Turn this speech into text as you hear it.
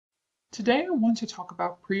Today I want to talk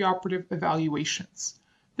about preoperative evaluations.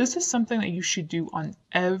 This is something that you should do on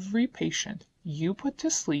every patient you put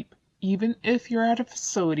to sleep, even if you're at a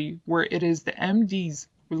facility where it is the MD's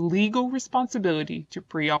legal responsibility to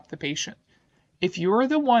pre-op the patient. If you are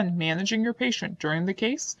the one managing your patient during the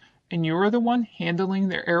case, and you are the one handling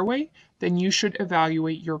their airway, then you should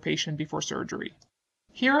evaluate your patient before surgery.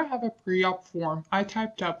 Here I have a pre-op form I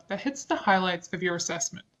typed up that hits the highlights of your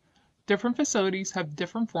assessment. Different facilities have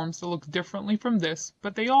different forms that look differently from this,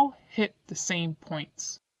 but they all hit the same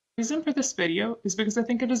points. The reason for this video is because I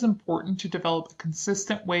think it is important to develop a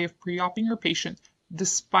consistent way of pre-oping your patient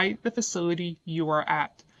despite the facility you are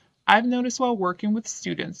at. I've noticed while working with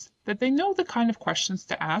students that they know the kind of questions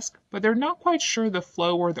to ask, but they're not quite sure the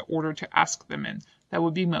flow or the order to ask them in that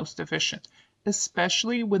would be most efficient,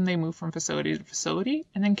 especially when they move from facility to facility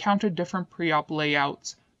and encounter different pre-op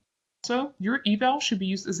layouts. So, your eval should be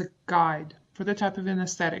used as a guide for the type of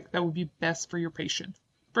anesthetic that would be best for your patient.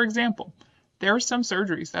 For example, there are some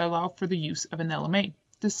surgeries that allow for the use of an LMA.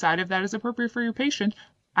 Decide if that is appropriate for your patient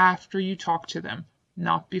after you talk to them,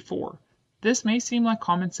 not before. This may seem like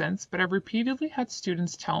common sense, but I've repeatedly had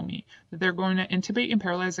students tell me that they're going to intubate and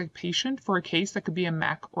paralyze a patient for a case that could be a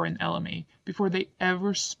MAC or an LMA before they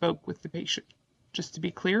ever spoke with the patient. Just to be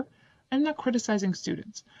clear, I'm not criticizing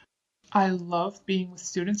students. I love being with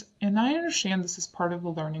students, and I understand this is part of the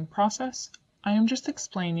learning process. I am just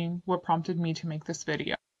explaining what prompted me to make this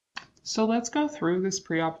video. So let's go through this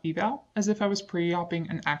pre-op eval as if I was pre-oping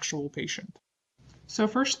an actual patient. So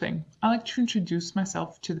first thing, I like to introduce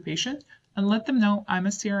myself to the patient and let them know I'm a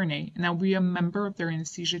SRNA and I'll be a member of their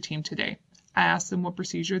anesthesia team today. I ask them what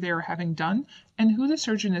procedure they are having done and who the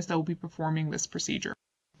surgeon is that will be performing this procedure.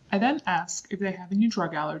 I then ask if they have any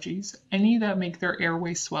drug allergies, any that make their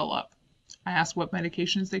airway swell up. I ask what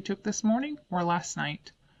medications they took this morning or last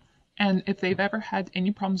night, and if they've ever had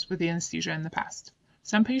any problems with the anesthesia in the past.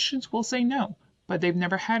 Some patients will say no, but they've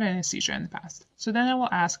never had anesthesia in the past. So then I will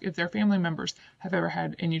ask if their family members have ever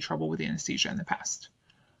had any trouble with the anesthesia in the past.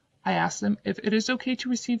 I ask them if it is okay to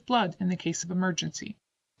receive blood in the case of emergency.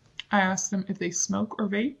 I ask them if they smoke or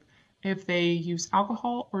vape, if they use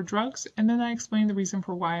alcohol or drugs, and then I explain the reason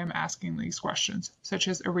for why I'm asking these questions, such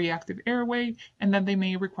as a reactive airway and that they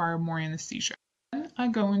may require more anesthesia. Then I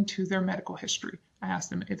go into their medical history. I ask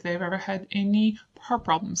them if they've ever had any heart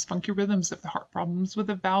problems, funky rhythms of the heart, problems with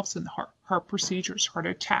the valves in the heart procedures, heart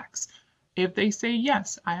attacks. If they say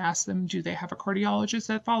yes, I ask them, do they have a cardiologist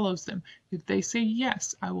that follows them? If they say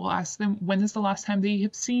yes, I will ask them, when is the last time they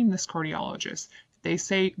have seen this cardiologist? They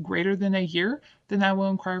say greater than a year, then I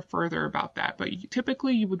will inquire further about that. But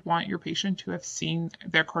typically you would want your patient to have seen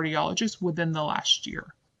their cardiologist within the last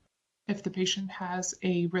year. If the patient has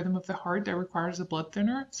a rhythm of the heart that requires a blood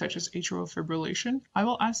thinner, such as atrial fibrillation, I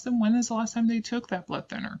will ask them when is the last time they took that blood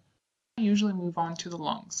thinner. I usually move on to the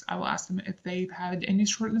lungs. I will ask them if they've had any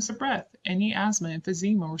shortness of breath, any asthma,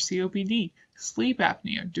 emphysema, or COPD, sleep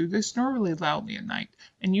apnea, do they snore really loudly at night,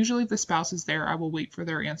 and usually if the spouse is there, I will wait for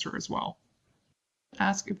their answer as well.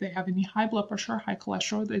 Ask if they have any high blood pressure, high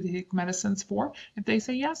cholesterol that they take medicines for. If they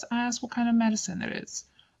say yes, I ask what kind of medicine it is.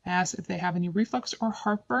 I ask if they have any reflux or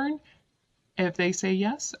heartburn. If they say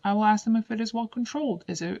yes, I will ask them if it is well controlled.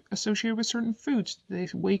 Is it associated with certain foods? Do they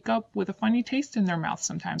wake up with a funny taste in their mouth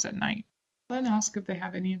sometimes at night? Then ask if they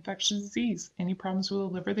have any infectious disease, any problems with the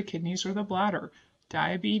liver, the kidneys, or the bladder.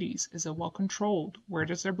 Diabetes, is it well controlled? Where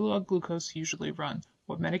does their blood glucose usually run?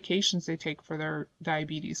 What medications they take for their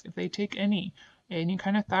diabetes, if they take any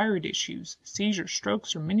kind of thyroid issues, seizures,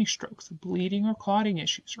 strokes or mini strokes, bleeding or clotting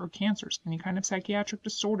issues or cancers, any kind of psychiatric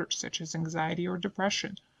disorders such as anxiety or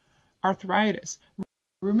depression, arthritis.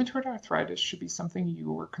 Rheumatoid arthritis should be something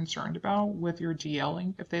you are concerned about with your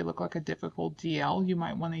DLing. If they look like a difficult DL, you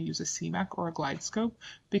might want to use a CMAC or a glide scope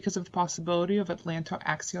because of the possibility of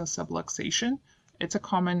atlantoaxial subluxation. It's a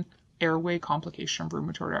common airway complication of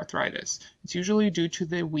rheumatoid arthritis. It's usually due to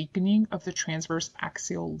the weakening of the transverse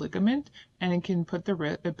axial ligament, and it can put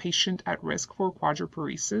the patient at risk for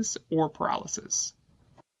quadriparesis or paralysis.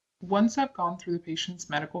 Once I've gone through the patient's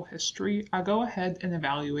medical history, I go ahead and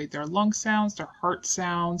evaluate their lung sounds, their heart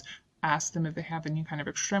sounds, ask them if they have any kind of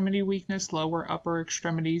extremity weakness, lower, upper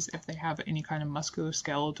extremities, if they have any kind of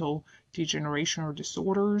musculoskeletal degeneration or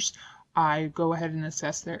disorders. I go ahead and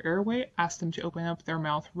assess their airway, ask them to open up their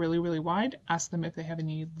mouth really, really wide, ask them if they have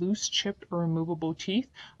any loose, chipped, or removable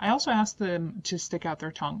teeth. I also ask them to stick out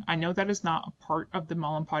their tongue. I know that is not a part of the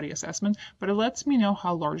Mallampati assessment, but it lets me know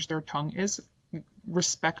how large their tongue is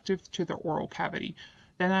respective to the oral cavity.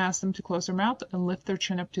 Then I ask them to close their mouth and lift their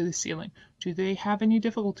chin up to the ceiling. Do they have any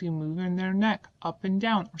difficulty moving their neck up and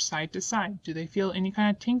down or side to side? Do they feel any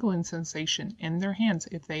kind of tingling sensation in their hands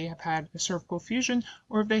if they have had a cervical fusion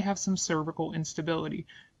or if they have some cervical instability?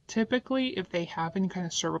 Typically, if they have any kind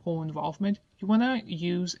of cervical involvement, you want to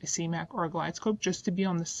use a CMAC or a glide scope just to be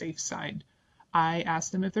on the safe side. I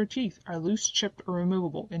ask them if their teeth are loose, chipped, or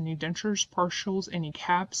removable, any dentures, partials, any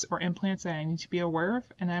caps or implants that I need to be aware of,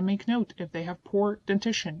 and I make note if they have poor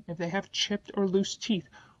dentition, if they have chipped or loose teeth,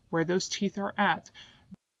 where those teeth are at.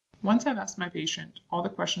 Once I've asked my patient all the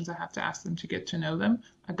questions I have to ask them to get to know them,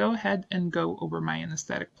 I go ahead and go over my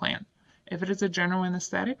anesthetic plan. If it is a general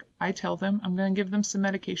anesthetic, I tell them I'm going to give them some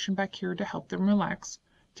medication back here to help them relax,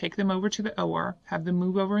 take them over to the OR, have them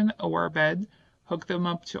move over in the OR bed, hook them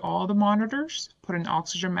up to all the monitors, put an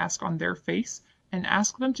oxygen mask on their face, and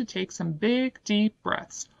ask them to take some big, deep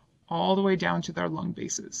breaths all the way down to their lung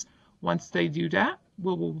bases. Once they do that,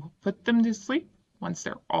 we will put them to sleep. Once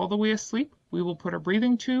they're all the way asleep, we will put a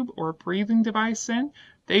breathing tube or a breathing device in.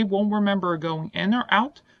 They won't remember going in or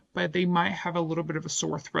out, but they might have a little bit of a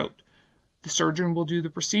sore throat. The surgeon will do the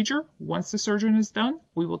procedure. Once the surgeon is done,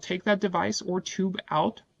 we will take that device or tube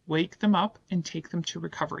out, wake them up, and take them to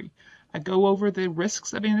recovery. I go over the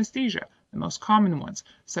risks of anesthesia, the most common ones,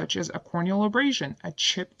 such as a corneal abrasion, a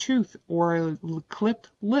chipped tooth, or a clipped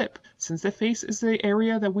lip. Since the face is the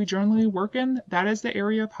area that we generally work in, that is the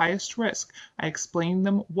area of highest risk. I explain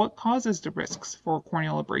them what causes the risks for a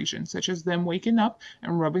corneal abrasion, such as them waking up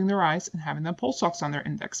and rubbing their eyes and having the pulse ox on their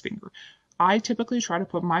index finger. I typically try to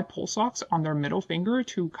put my pulse ox on their middle finger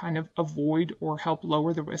to kind of avoid or help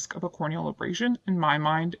lower the risk of a corneal abrasion. In my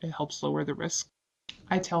mind, it helps lower the risk.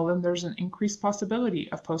 I tell them there's an increased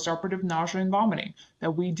possibility of postoperative nausea and vomiting,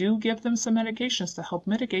 that we do give them some medications to help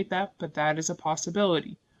mitigate that, but that is a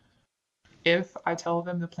possibility. If I tell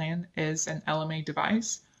them the plan is an LMA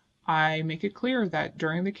device, I make it clear that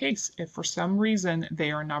during the case, if for some reason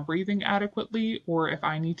they are not breathing adequately, or if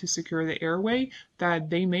I need to secure the airway, that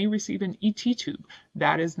they may receive an ET tube.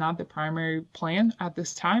 That is not the primary plan at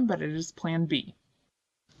this time, but it is plan B.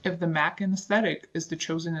 If the MAC anesthetic is the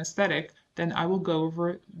chosen anesthetic, then I will go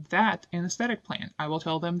over that anesthetic plan. I will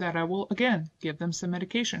tell them that I will, again, give them some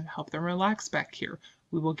medication, help them relax back here.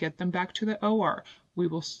 We will get them back to the OR. We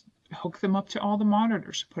will hook them up to all the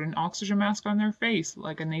monitors, put an oxygen mask on their face,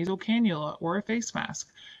 like a nasal cannula or a face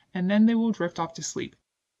mask, and then they will drift off to sleep.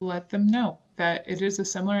 Let them know that it is a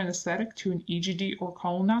similar anesthetic to an EGD or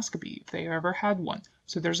colonoscopy if they ever had one.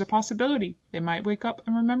 So there's a possibility they might wake up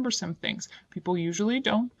and remember some things. People usually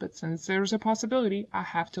don't, but since there's a possibility, I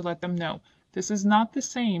have to let them know. This is not the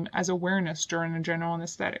same as awareness during a general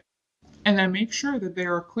anesthetic. And I make sure that they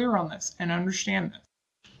are clear on this and understand this.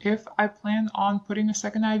 If I plan on putting a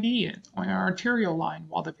second IV in or an arterial line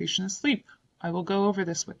while the patient is asleep, I will go over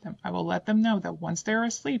this with them. I will let them know that once they're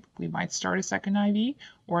asleep, we might start a second IV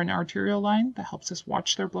or an arterial line that helps us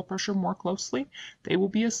watch their blood pressure more closely. They will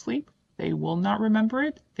be asleep. They will not remember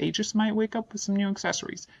it. They just might wake up with some new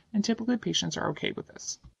accessories, and typically patients are okay with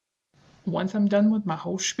this. Once I'm done with my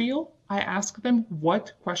whole spiel, I ask them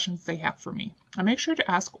what questions they have for me. I make sure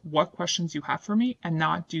to ask what questions you have for me and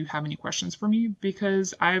not do you have any questions for me,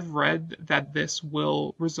 because I've read that this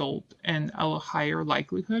will result in a higher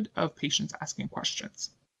likelihood of patients asking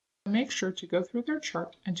questions. Make sure to go through their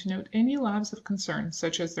chart and to note any labs of concern,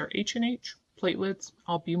 such as their H&H, platelets,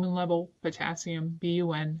 albumin level, potassium,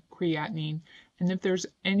 BUN, creatinine, and if there's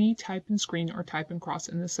any type and screen or type and cross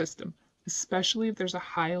in the system, especially if there's a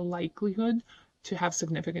high likelihood to have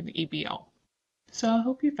significant ABL. So I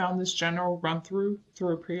hope you found this general run through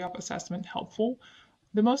a pre-op assessment helpful.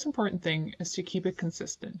 The most important thing is to keep it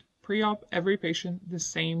consistent. Pre-op every patient the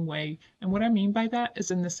same way, and what I mean by that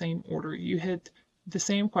is in the same order. You hit the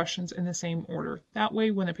same questions in the same order. That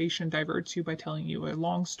way, when a patient diverts you by telling you a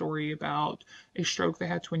long story about a stroke they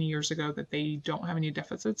had 20 years ago that they don't have any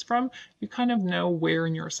deficits from, you kind of know where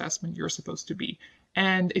in your assessment you're supposed to be.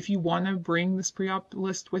 And if you want to bring this pre-op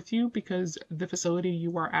list with you because the facility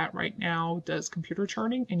you are at right now does computer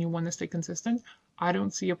charting and you want to stay consistent, I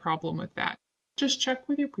don't see a problem with that. Just check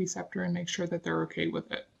with your preceptor and make sure that they're okay with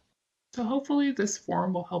it. So hopefully this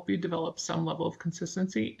form will help you develop some level of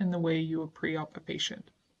consistency in the way you would pre-op a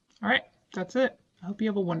patient. All right, that's it. I hope you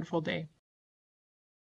have a wonderful day.